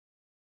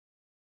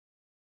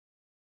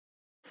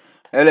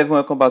Hello everyone,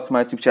 welcome back to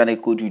my YouTube channel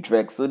Code with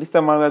Rex. So this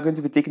time we are going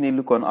to be taking a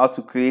look on how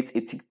to create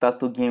a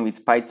tic-tac-toe game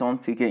with Python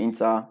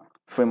TKinter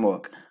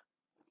framework.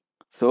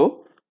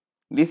 So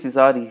this is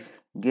how the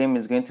game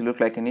is going to look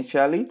like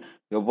initially.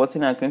 Your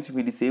button are going to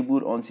be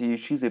disabled until you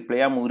choose a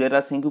player mode, either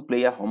single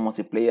player or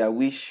multiplayer,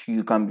 which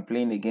you can be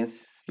playing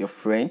against your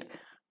friend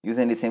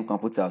using the same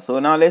computer. So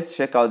now let's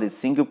check out the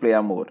single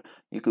player mode.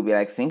 You could be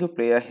like single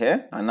player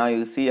here, and now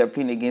you see you're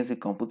playing against the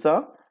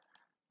computer.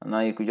 And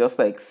now you could just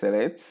like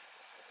select.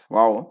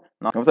 Wow,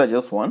 now computer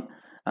just one,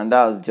 and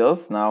that's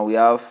just now we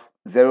have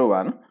 0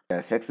 1.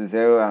 Yes, hex is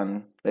 0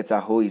 and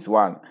letter O is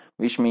 1,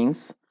 which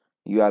means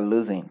you are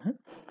losing,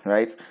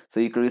 right? So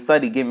you can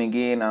restart the game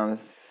again and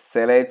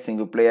select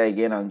single player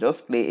again and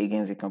just play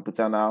against the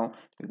computer. Now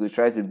you could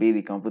try to beat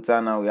the computer.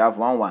 Now we have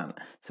 1 1.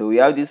 So we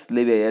have this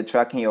label here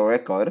tracking your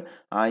record,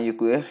 and you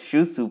could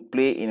choose to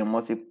play in a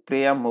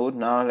multiplayer mode.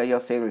 Now let's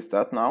just say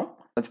restart now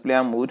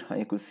multiplayer mode, and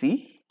you could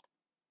see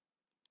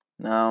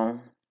now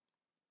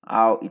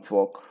how it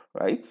works,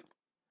 right?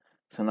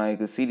 So now you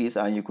can see this,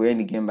 and you can end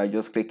the game by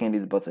just clicking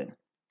this button.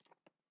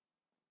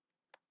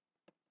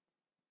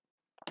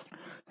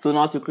 So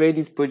now to create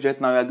this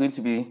project, now we are going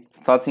to be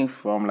starting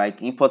from like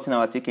importing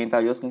our TKinter.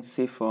 I'm just going to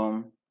say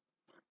from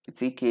the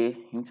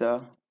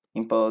TKinter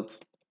import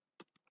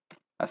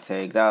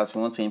asterisk. That's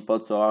we want to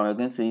import, so we're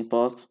going to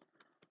import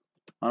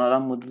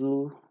another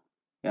module,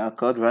 yeah,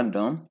 called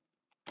random.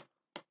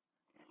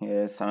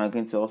 Yes, and I'm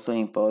going to also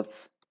import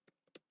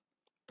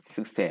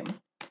system.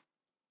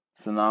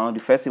 So now the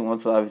first thing we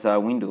want to have is our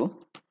window.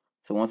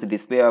 So we want to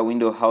display our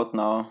window out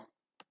now.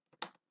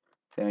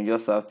 So we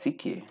just have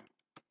TK.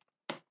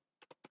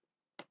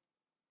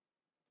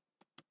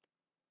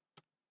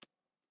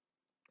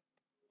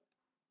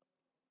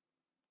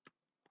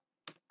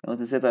 I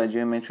want to set our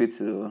geometry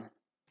to,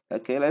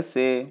 okay, let's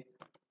say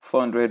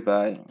 400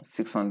 by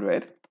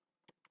 600.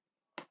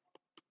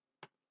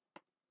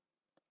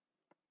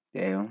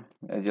 Then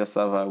I just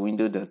have a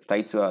window that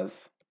title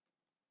as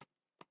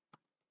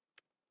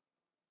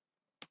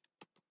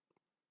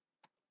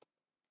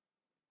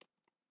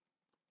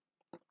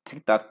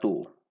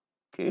Tic-Tac-Toe.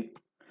 Okay,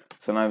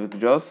 so now we could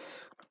just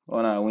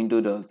run our window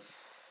dot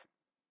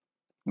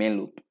main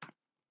loop.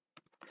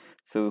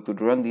 So we could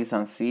run this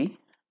and see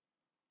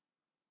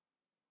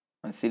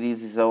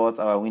this is what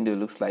our window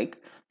looks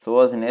like. So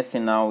what's the next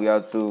thing now? We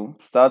have to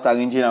start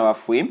arranging our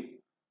frame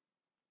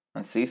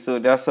and see. So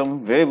there are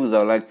some variables I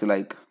would like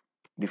to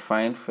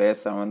define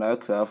first. I would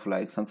like to have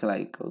like something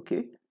like,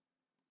 okay,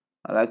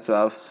 I like to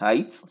have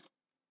height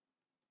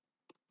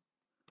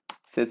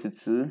set to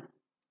 2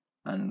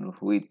 and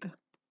width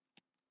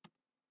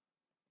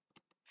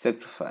set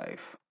to 5.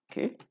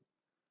 Okay,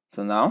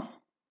 so now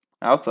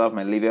I have to have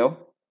my label,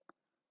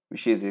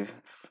 which is the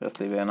first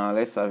label. Now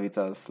let's have it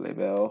as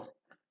label.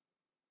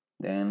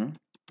 Then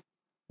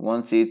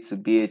want it to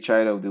be a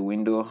child of the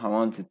window. I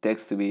want the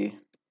text to be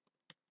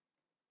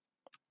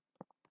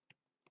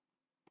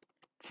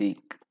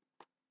tic-tac-toe.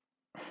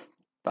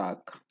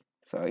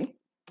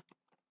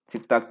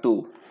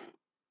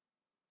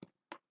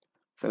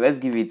 So let's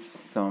give it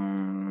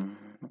some,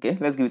 okay,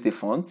 let's give it a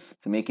font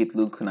to make it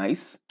look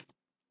nice.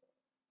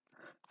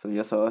 So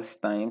just our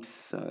times,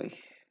 sorry,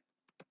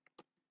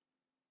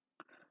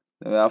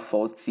 we have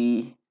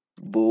 40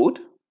 bold.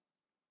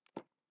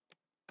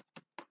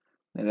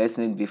 Then let's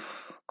make the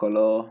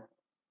color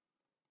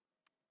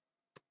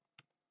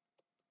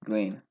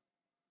green.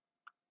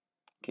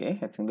 Okay,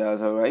 I think that's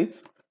all right.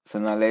 So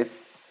now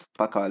let's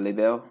pack our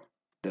label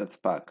dot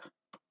pack.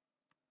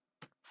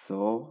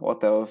 So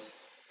what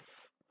else?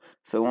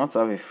 So we want to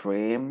have a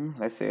frame.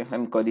 Let's say, let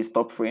me call this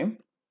top frame.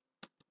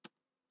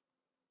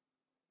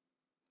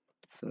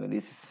 So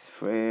this is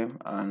frame,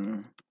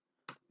 and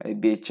I'll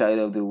be a child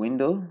of the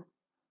window,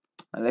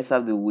 and let's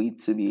have the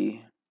width to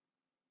be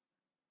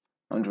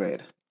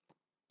 100.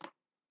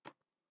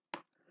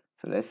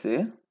 So let's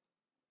say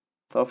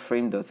top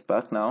frame dot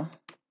pack now.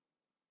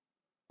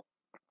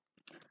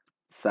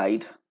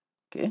 Side,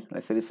 okay,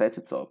 let's say the side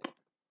to top.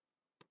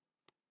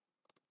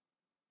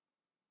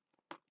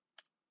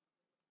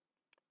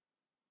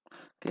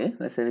 Okay,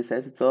 let's say the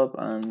side to top,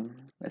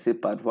 and let's say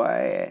part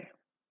y.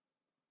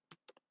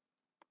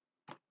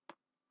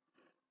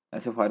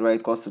 Let's say part y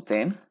equals to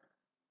 10.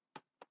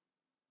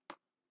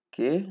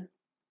 Okay,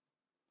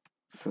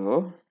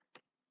 so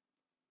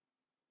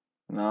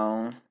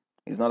now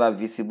it's not that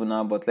visible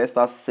now, but let's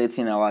start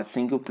setting our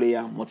single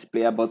player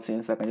multiplayer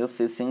buttons. I can just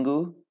say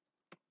single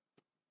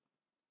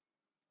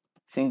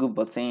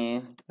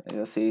button. I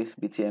just say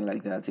btn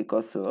like that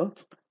equals to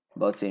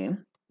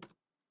button.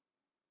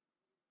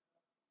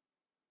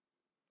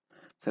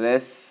 So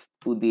let's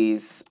put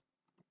this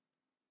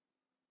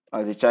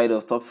as a child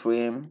of top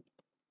frame.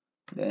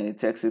 Then the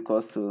text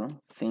equals to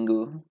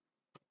single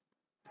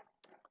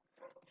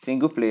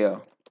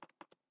player.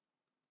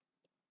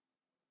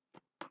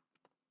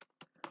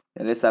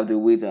 And let's have the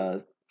width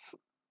as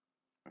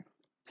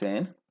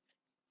 10.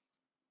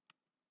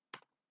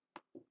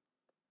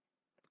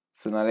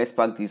 So now let's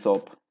pack this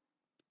up.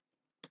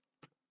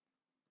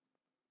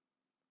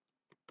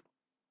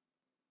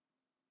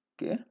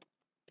 Okay,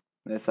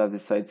 Let's have the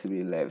side to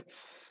be left.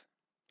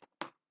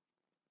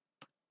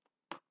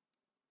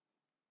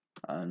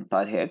 And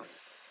part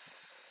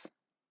hex,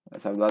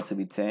 let's have that to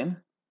be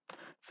 10.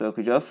 So we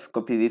could just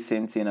copy this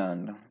same thing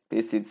and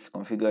paste it,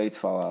 configure it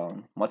for our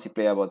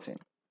multiplayer button.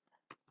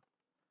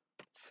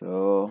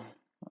 So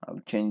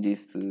I'll change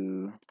this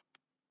to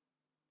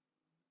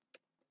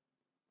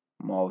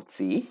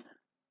multi.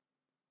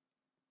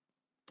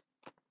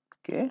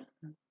 Okay,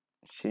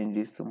 change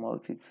this to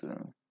multi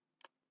to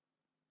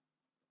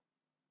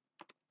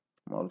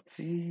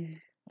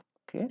multi.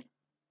 Okay.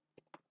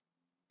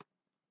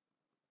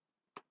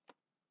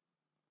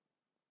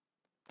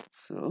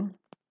 So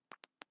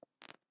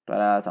for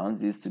that, I want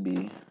this to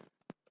be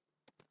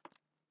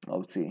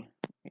multi.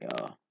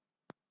 Yeah.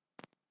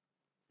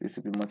 This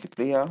will be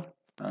multiplayer,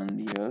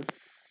 and yes,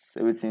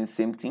 everything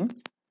same thing.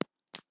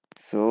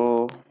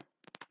 So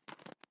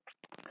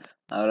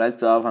I would like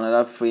to have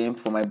another frame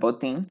for my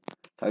button.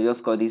 So I'll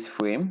just call this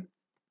frame.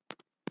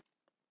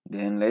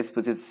 Then let's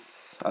put it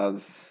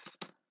as,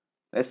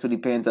 let's put the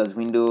parent as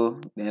window.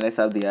 Then let's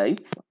have the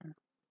height.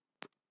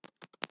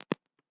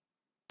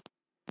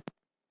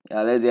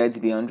 Yeah, let the height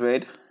be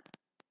 100.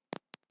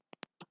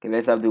 Okay,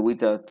 let's have the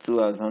width at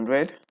 2 as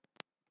 100.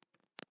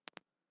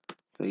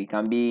 So it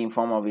can be in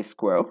form of a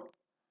square.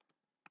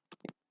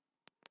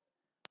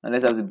 And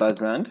let's have the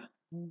background.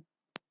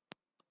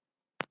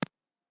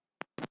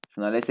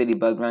 So now let's say the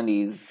background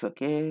is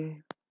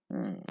okay.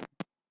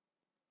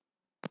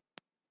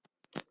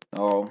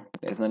 Oh,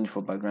 there's no need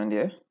for background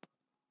here.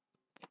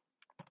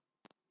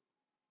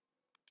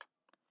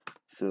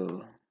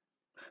 So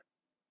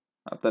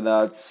after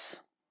that,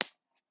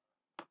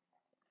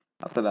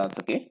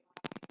 okay,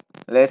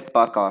 let's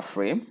pack our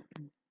frame.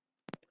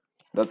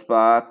 Dot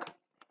pack.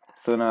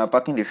 So now I'm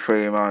packing the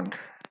frame, and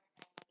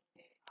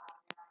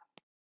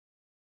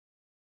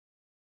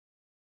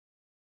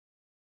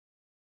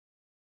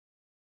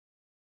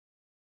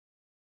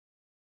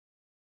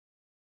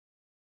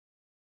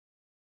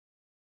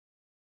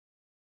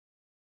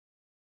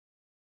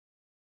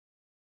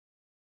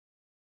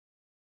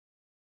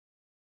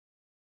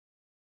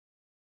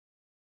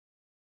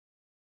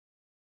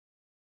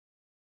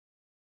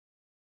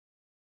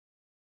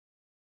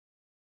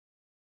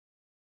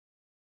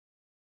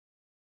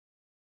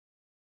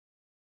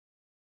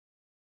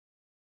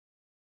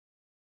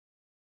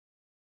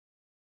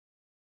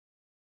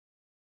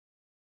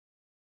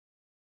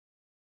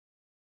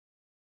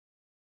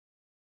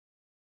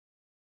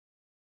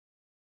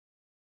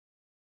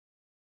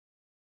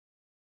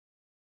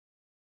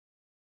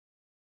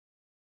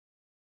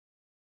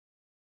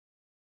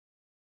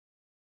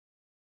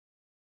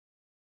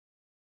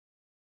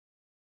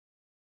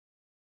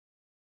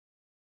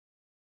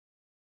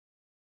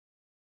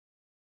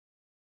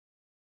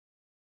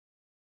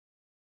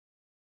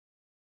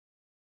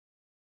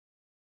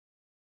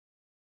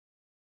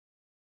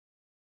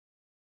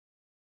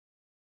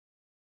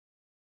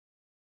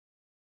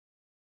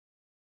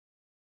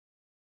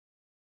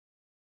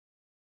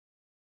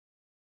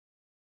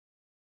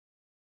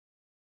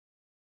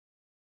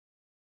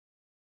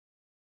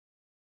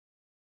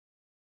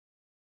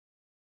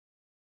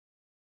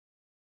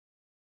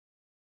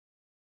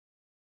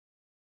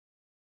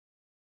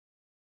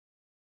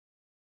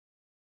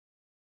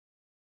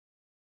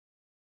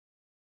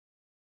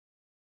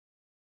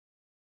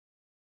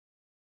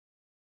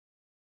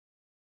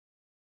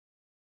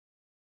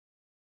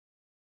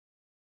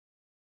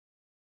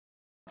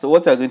so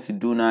what we're going to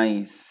do now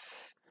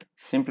is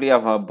simply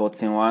have our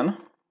button 1.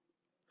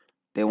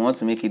 Then we want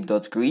to make it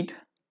dot grid.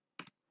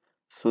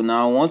 So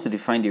now I want to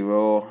define the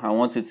row. I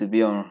want it to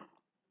be on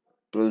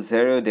row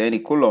 0, then the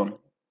colon.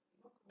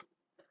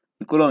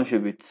 The colon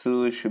should be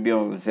 2, should be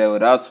on row 0.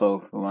 That's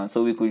for 1.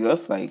 So we could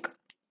just like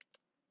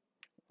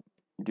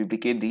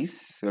duplicate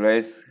this. So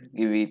let's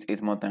give it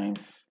 8 more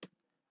times.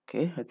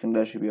 Okay, I think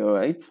that should be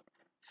alright.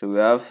 So we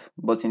have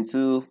button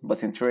 2,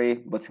 button 3,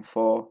 button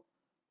 4,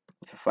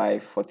 button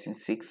 5, button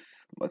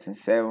 6, button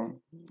 7,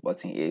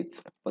 button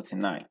 8,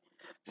 button 9.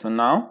 So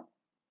now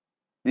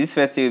this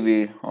first will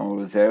be on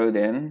row 0,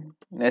 then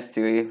next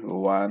 3, row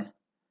 1,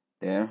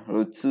 then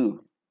row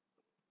 2.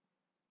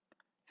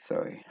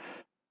 Sorry.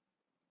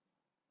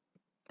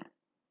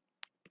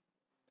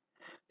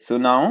 So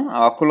now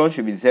our colon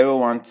should be 0,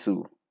 1,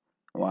 2.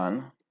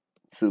 1,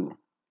 2,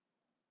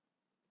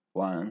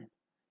 1,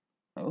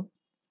 oh,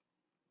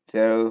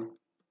 0,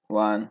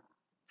 1,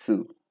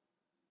 2,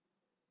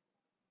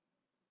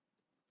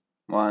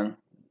 1,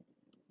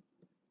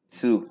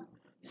 2.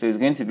 So it's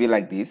going to be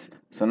like this.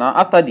 So now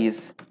after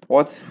this,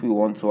 what we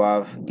want to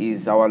have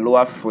is our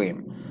lower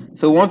frame.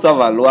 So we want to have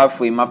our lower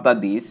frame after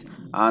this,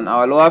 and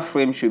our lower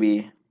frame should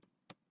be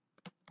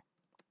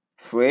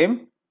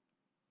frame,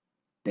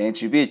 then it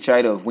should be a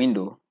child of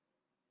window,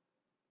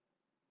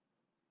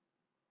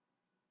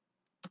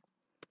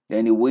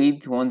 then the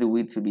width, we want the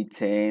width to be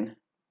 10.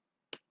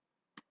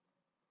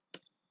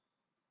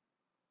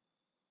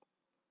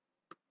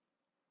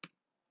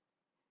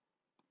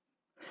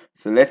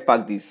 So let's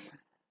pack this.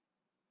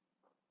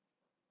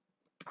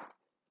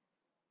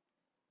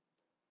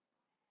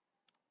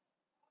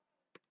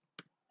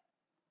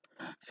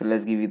 So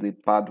let's give it the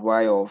path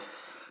y of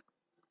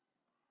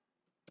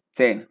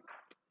 10.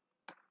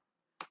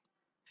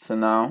 So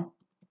now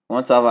we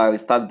want to have our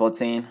restart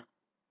button.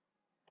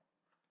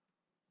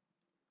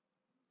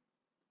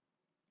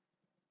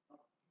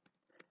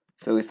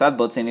 So restart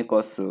button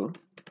equals to,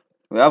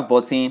 we have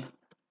button,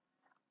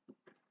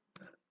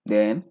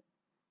 then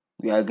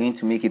we are going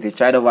to make it a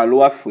child of our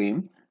lower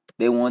frame.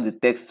 Then we want the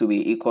text to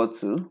be equal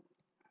to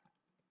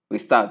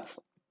restart.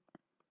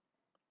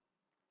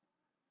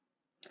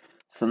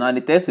 So now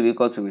the text will be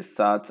equal to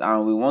restart,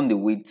 and we want the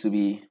weight to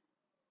be,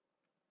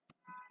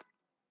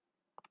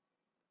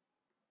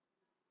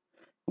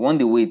 we want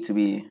the weight to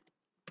be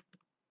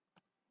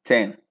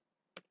 10.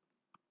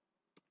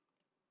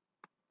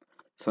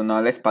 So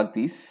now let's pack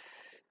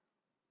this.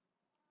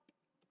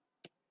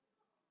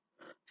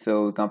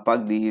 So we can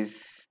pack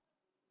this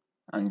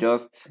and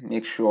just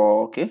make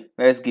sure, okay,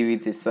 let's give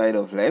it a side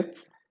of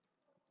left.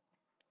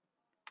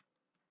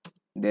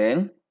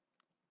 Then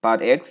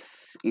path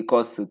x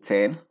equals to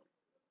 10.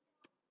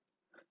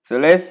 So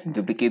let's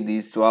duplicate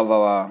this to have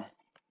our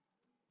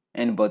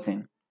end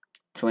button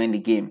to end the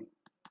game.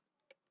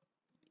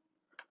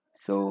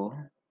 So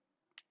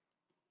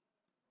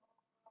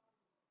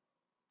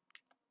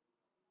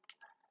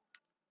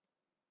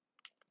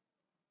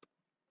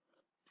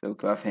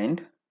graph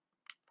end.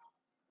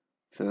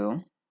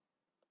 So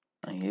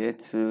and here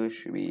too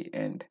should be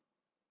end.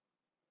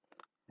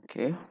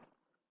 Okay,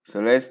 so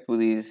let's put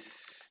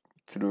this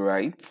to the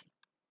right.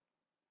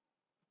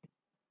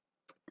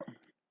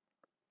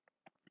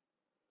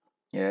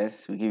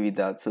 Yes, we give it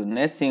that. So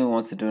next thing we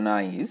want to do now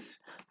is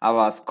have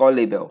our score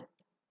label.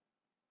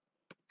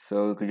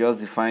 So we could just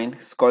define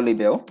score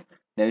label,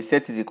 then we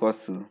set it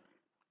equals to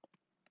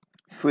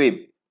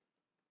frame.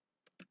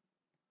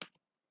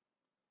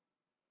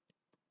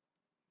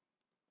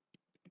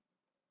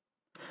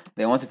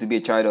 Then want it to be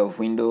a child of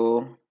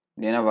window,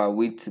 then have our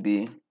width to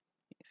be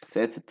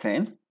set to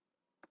 10.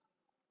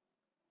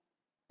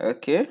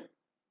 Okay.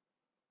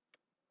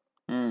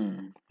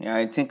 Yeah,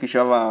 I think we should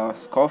have our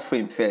score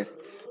frame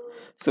first.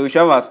 So we should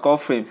have our score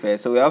frame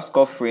first. So we have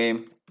score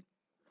frame.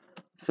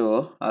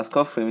 So our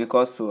score frame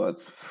equals to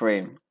what?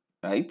 Frame,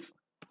 right?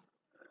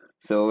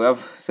 So we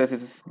have set it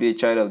to be a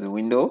child of the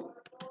window,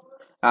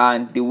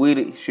 and the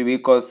width should be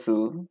equal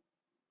to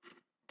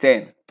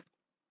 10.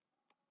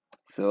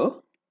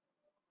 So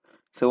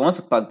we want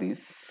to pack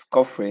this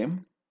score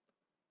frame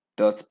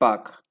dot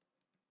pack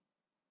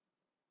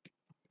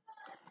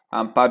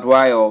and path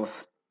y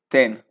of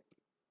 10.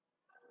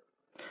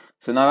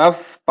 So now I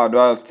have path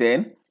y of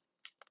 10.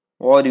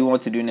 What do you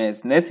want to do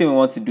next? Next thing we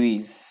want to do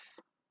is,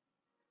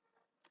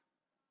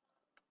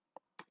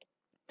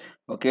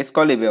 okay,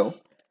 score label.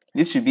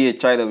 This should be a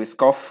child of a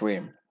score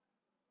frame.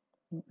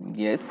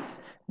 Yes.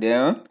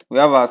 Then we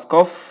have our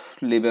score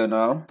label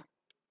now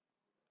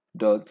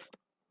dot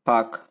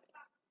pack.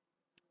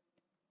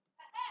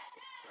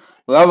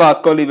 We have our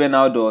score label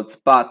now dot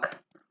pack,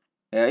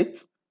 right?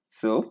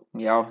 So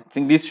yeah, I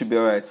think this should be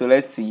alright. So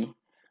let's see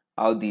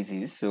how this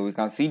is. So we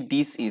can see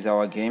this is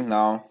our game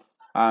now,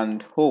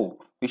 and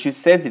we should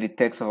set the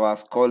text of our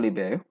score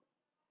label.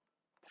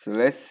 So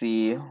let's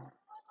see.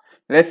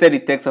 Let's set the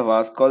text of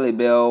our score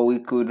label. We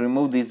could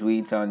remove this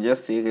width and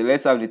just say, okay,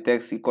 let's have the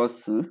text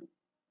equals to,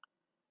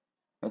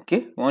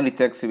 okay, we want the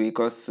text to be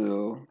equals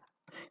to,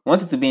 we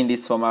want it to be in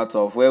this format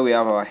of where we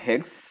have our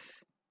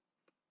x,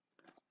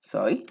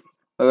 where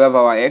we have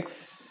our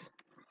x,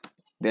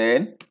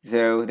 then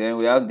 0, then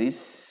we have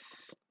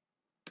this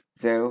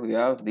 0, we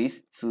have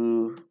this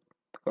 2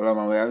 column,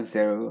 and we have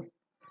 0,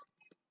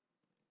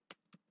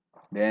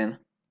 then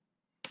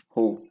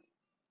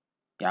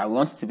yeah, we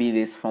want it to be in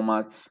this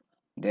format.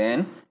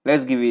 Then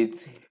let's give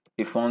it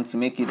a font to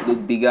make it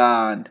look bigger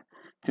and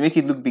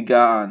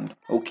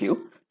okay.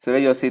 So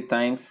let's just say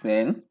times,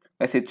 then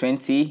let's say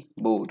 20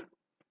 bold.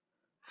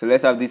 So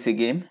let's have this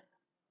again.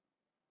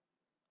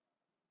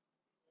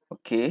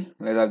 Okay,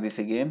 let's have this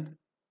again.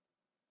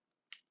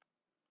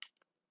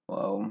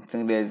 Well, I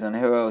think there's an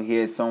error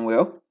here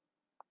somewhere.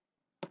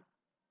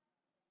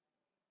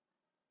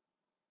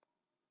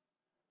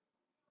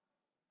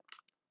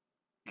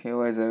 Okay,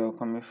 where is the error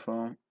coming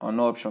from? Oh,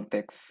 no option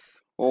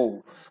text.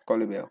 Oh, score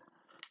label.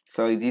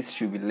 So this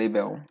should be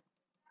label.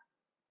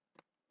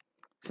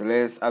 So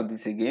let's have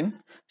this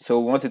again. So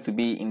we want it to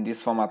be in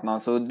this format now.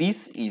 So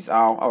this is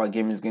how our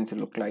game is going to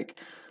look like.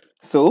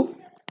 So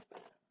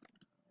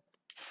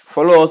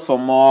follow us for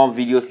more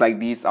videos like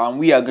this, and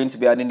we are going to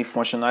be adding the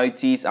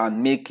functionalities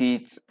and make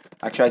it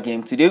actual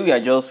game. Today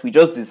we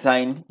just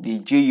designed the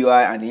GUI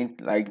and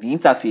the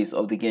interface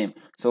of the game.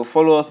 So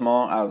follow us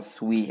more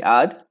as we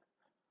add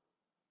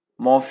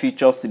more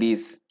features to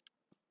this.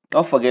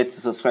 Don't forget to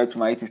subscribe to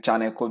my YouTube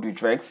channel called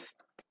Drex,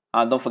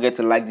 and don't forget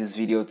to like this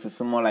video to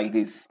see more like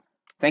this.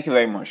 Thank you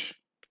very much.